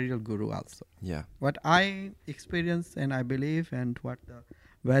need material Guru also. Yeah. What I experience and I believe and what the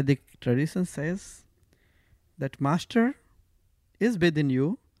Vedic tradition says, that master is within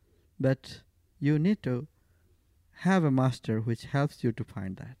you, but you need to have a master which helps you to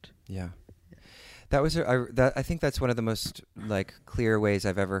find that. Yeah. That was I think that's one of the most like clear ways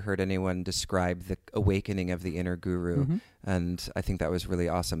I've ever heard anyone describe the awakening of the inner Guru, and I think that was really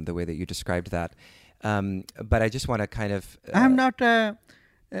awesome the way that you described that. But I just want to kind of I'm not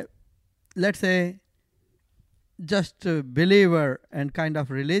let's say just a believer and kind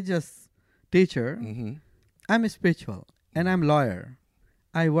of religious teacher. I'm spiritual and I'm lawyer.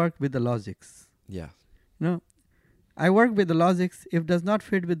 I work with the logics. Yeah. No, I work with the logics. If it does not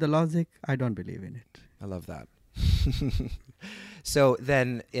fit with the logic, I don't believe in it. I love that. So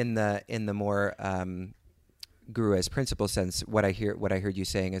then, in the more Guru as principle sense, what I heard you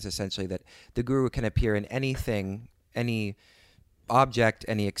saying is essentially that the Guru can appear in anything, any object,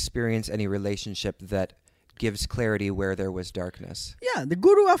 any experience, any relationship that gives clarity where there was darkness. Yeah, the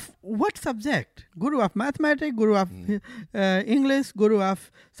Guru of what subject? Guru of mathematics, Guru of English, Guru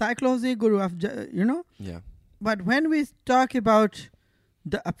of psychology, Guru of, Yeah. But when we talk about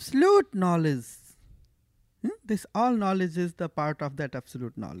the absolute knowledge, this all knowledge is the part of that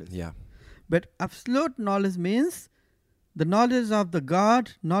absolute knowledge. Yeah. But absolute knowledge means the knowledge of the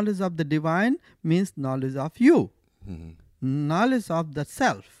God, knowledge of the divine means knowledge of you, knowledge of the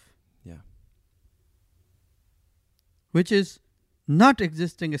self. Which is not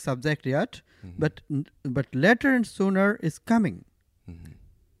existing a subject yet, but later and sooner is coming. Mhm.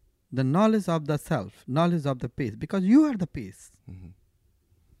 The knowledge of the self, knowledge of the peace, because you are the peace. Mhm.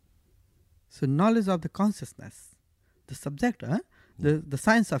 So knowledge of the consciousness, the subject, Yeah. the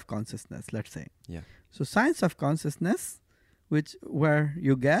science of consciousness, let's say. Yeah. So science of consciousness, which where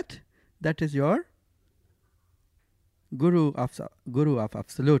you get, that is your guru of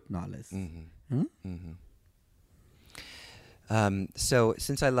absolute knowledge. Mhm. Hmm? Mhm. So,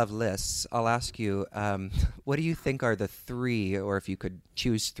 since I love lists, I'll ask you, what do you think are the three, or if you could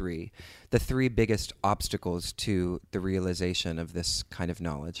choose three, the three biggest obstacles to the realization of this kind of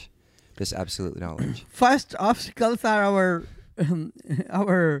knowledge, this absolute knowledge? First obstacles are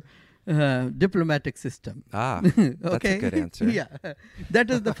our diplomatic system. Ah, Okay, that's a good answer. Yeah, that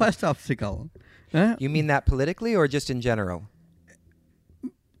is the first obstacle. Uh, You mean that politically or just in general?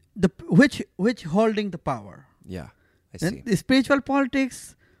 which holding the power. Yeah, I And see. the spiritual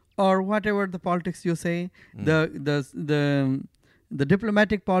politics, or whatever the politics you say, the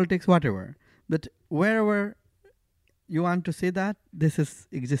diplomatic politics, whatever. But wherever you want to say that, this is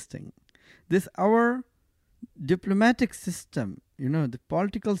existing. This our diplomatic system, the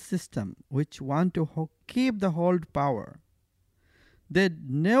political system, which want to keep the hold power. They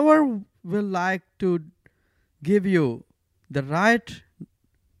never will like to give you the right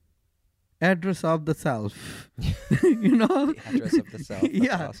address of the self. The address of the self. That's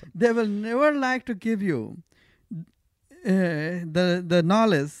Yeah, awesome. they will never like to give you the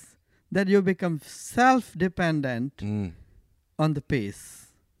knowledge that you become self-dependent Mm. on the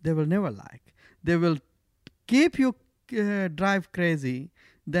pace. They will never like. They will keep you drive crazy.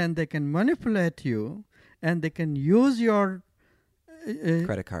 Then they can manipulate you, and they can use your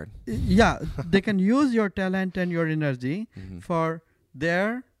Credit card. they can use your talent and your energy Mhm. for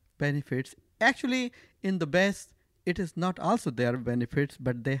their benefits. Actually, in the best, it is not also their benefits,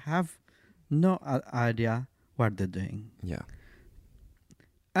 but they have no idea what they're doing. Yeah.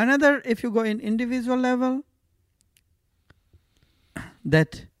 Another, if you go in individual level,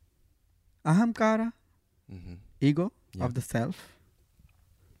 that ahamkara, Mhm. ego Yeah. of the self,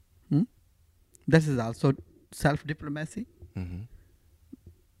 this is also self-diplomacy. Mhm.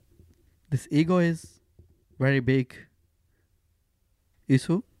 This ego is very big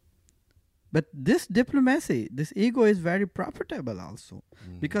issue. But this diplomacy, this ego is very profitable also.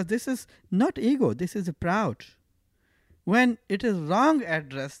 Because this is not ego, this is a proud. When it is wrong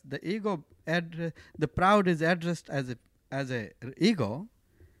addressed, the proud is addressed as a ego,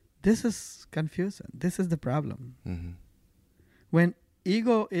 this is confusion. This is the problem. Mhm. When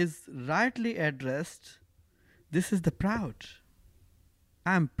ego is rightly addressed, this is the proud.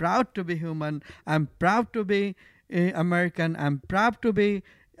 I'm proud to be human. I'm proud to be American. I'm proud to be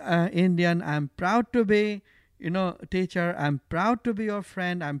Indian. I'm proud to be, teacher. I'm proud to be your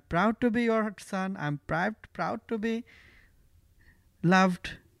friend. I'm proud to be your son. I'm proud to be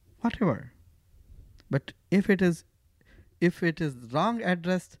loved, whatever. But if it is wrong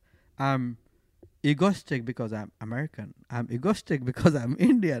addressed, I'm egoistic because I'm American. I'm egoistic because I'm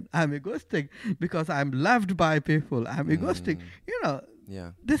Indian. I'm egoistic because I'm loved by people. I'm egoistic.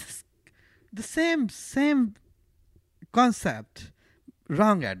 Yeah. This is the same concept,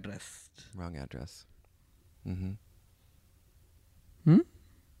 wrong addressed. Wrong address. Mhm.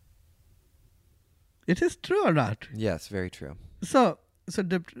 It is true or not? Yes, very true. So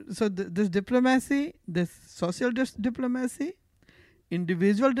this diplomacy, this social diplomacy,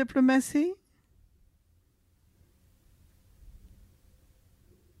 individual diplomacy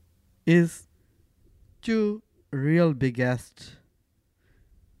is two real biggest.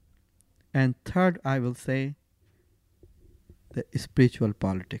 And third, I will say, the spiritual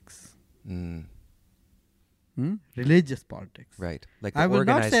politics. Mm. Religious politics. Right. Like the I will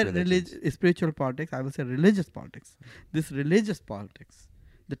not organized say religions. spiritual politics, I will say religious politics. This religious politics.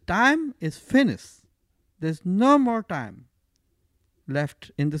 The time is finished. There's no more time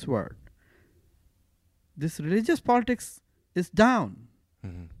left in this world. This religious politics is down.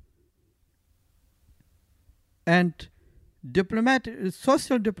 Mhm. And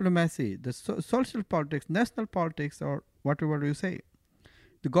social diplomacy, the social politics, national politics, or whatever you say,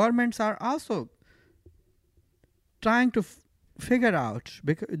 the governments are also trying to figure out,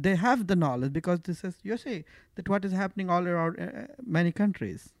 because they have the knowledge, because this is, you see, that what is happening all around many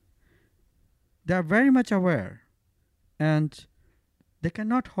countries. They are very much aware, and they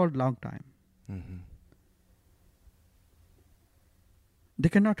cannot hold long time. Mhm. They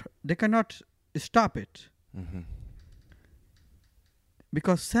cannot stop it, Mhm.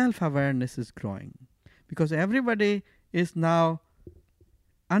 because self-awareness is growing, because everybody is now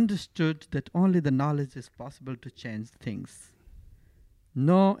understood that only the knowledge is possible to change things,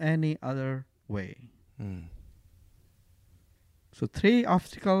 no any other way. Mm. So 3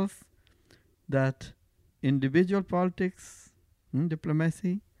 obstacles: that individual politics,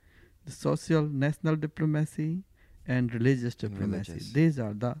 diplomacy, the social national diplomacy, and religious And diplomacy. religious. These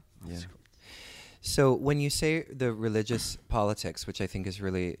are the Yeah. obstacles. So when you say the religious politics, which I think is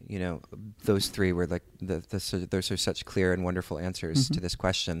really, those 3 were like those are such clear and wonderful answers to Mhm. this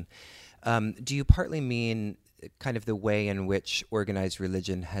question. Do you partly mean kind of the way in which organized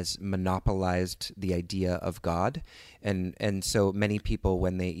religion has monopolized the idea of God, and so many people,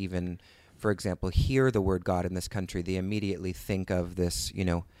 when they even, for example, hear the word God in this country, they immediately think of this,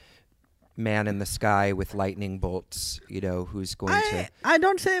 man in the sky with lightning bolts, who's going to. I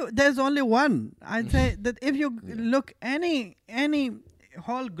don't say there's only one. I say that if you Yeah. look any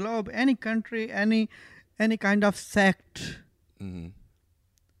whole globe, any country, any kind of sect, Mhm.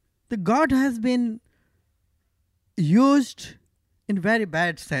 the God has been used in very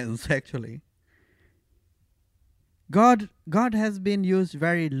bad sense. Actually, God has been used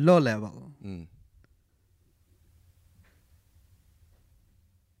very low level. Mm.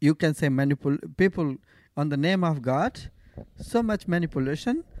 You can say people on the name of God, so much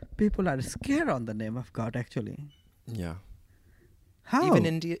manipulation. People are scared on the name of God. Actually, Yeah. how Even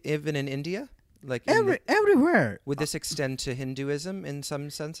in India, like in the- everywhere. would this extend to Hinduism in some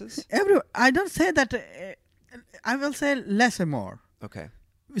senses? I don't say that. I will say less and more. Okay.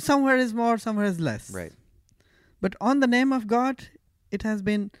 Somewhere is more, somewhere is less. Right. But on the name of God, it has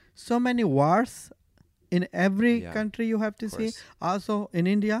been so many wars in every Yeah, country you have to of see. course. Also in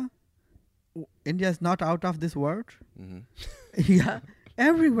India. India is not out of this world. Mhm. Yeah.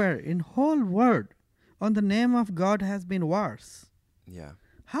 Everywhere in whole world, on the name of God has been wars. Yeah.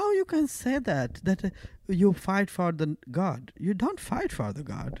 How you can say that you fight for the God? You don't fight for the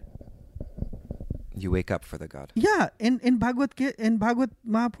God. You wake up for the God. Yeah, in Bhagavad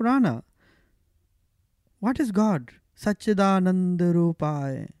Mahapurana, what is God? Satchidananda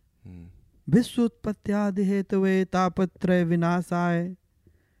Rupaya Mm. Vishwutpatyadi hetave tapatre vinasaya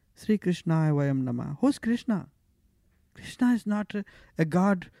Sri Krishnaya Vayam Namah. Who's Krishna? Krishna is not a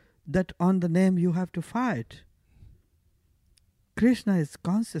God that on the name you have to fight. Krishna is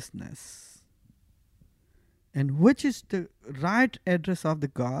consciousness. And which is the right address of the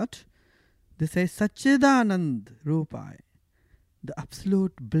God? They say Satchidanand Rupai, the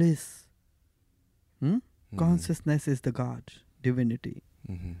absolute bliss. Mhm. Consciousness is the God, divinity.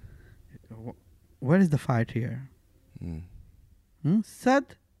 Mhm. Where is the fight here? Mm.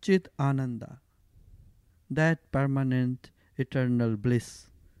 Sat Chit Ananda. That permanent, eternal bliss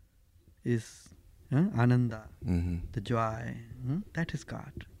is Ananda, Mhm. the joy. That is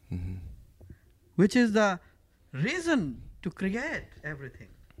God. Mhm. Which is the reason to create everything.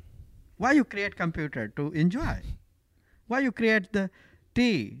 Why you create computer? To enjoy. Why you create the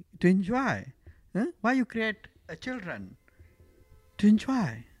tea? To enjoy. Why you create children? To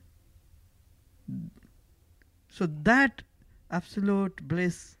enjoy. So that absolute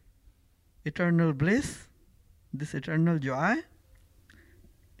bliss, eternal bliss, this eternal joy,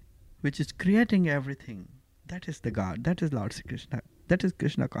 which is creating everything, that is the God. That is Lord Sri Krishna. That is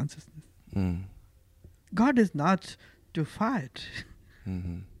Krishna consciousness. Mm. God is not to fight.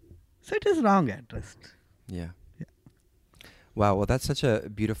 Mhm. So it is wrong addressed. Yeah. Yeah. Wow. Well, that's such a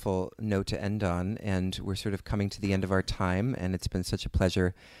beautiful note to end on, and we're sort of coming to the end of our time, and it's been such a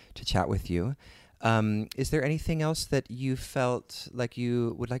pleasure to chat with you. Is there anything else that you felt like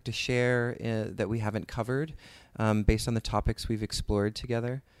you would like to share that we haven't covered based on the topics we've explored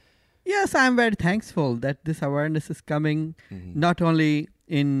together? Yes, I'm very thankful that this awareness is coming Mhm. not only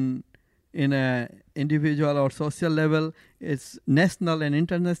in a individual or social level, it's national and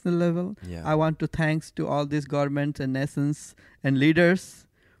international level. Yeah. I want to thanks to all these governments and nations and leaders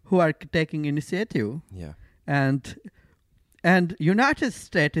who are taking initiative, Yeah. and United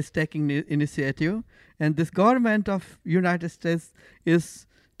States is taking initiative, and this government of United States is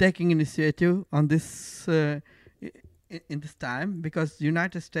taking initiative on this in this time, because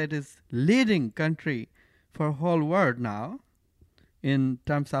United States is leading country for whole world now in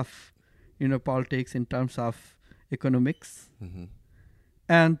terms of politics, in terms of economics. Mhm.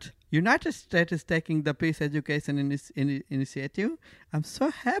 And United States is taking the peace education initiative. I'm so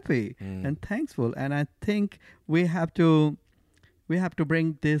happy Mm. and thankful, and I think we have to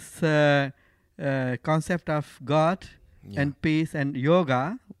bring this concept of God Yeah. and peace and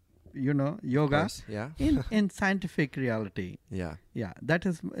yoga, Of yoga course. Yeah. in scientific reality. Yeah. Yeah, that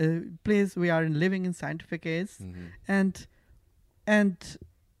is. Please, we are living in scientific age, Mhm.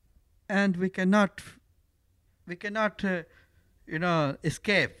 and we cannot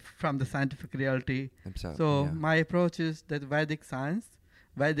escape from the scientific reality. Absolutely. So yeah. my approach is that Vedic science,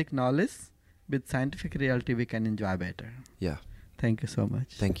 Vedic knowledge with scientific reality we can enjoy better. Yeah. Thank you so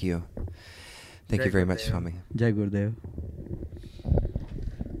much. Thank you. Thank Jai you very much, Gurudev. Swami. Jai Gurudev.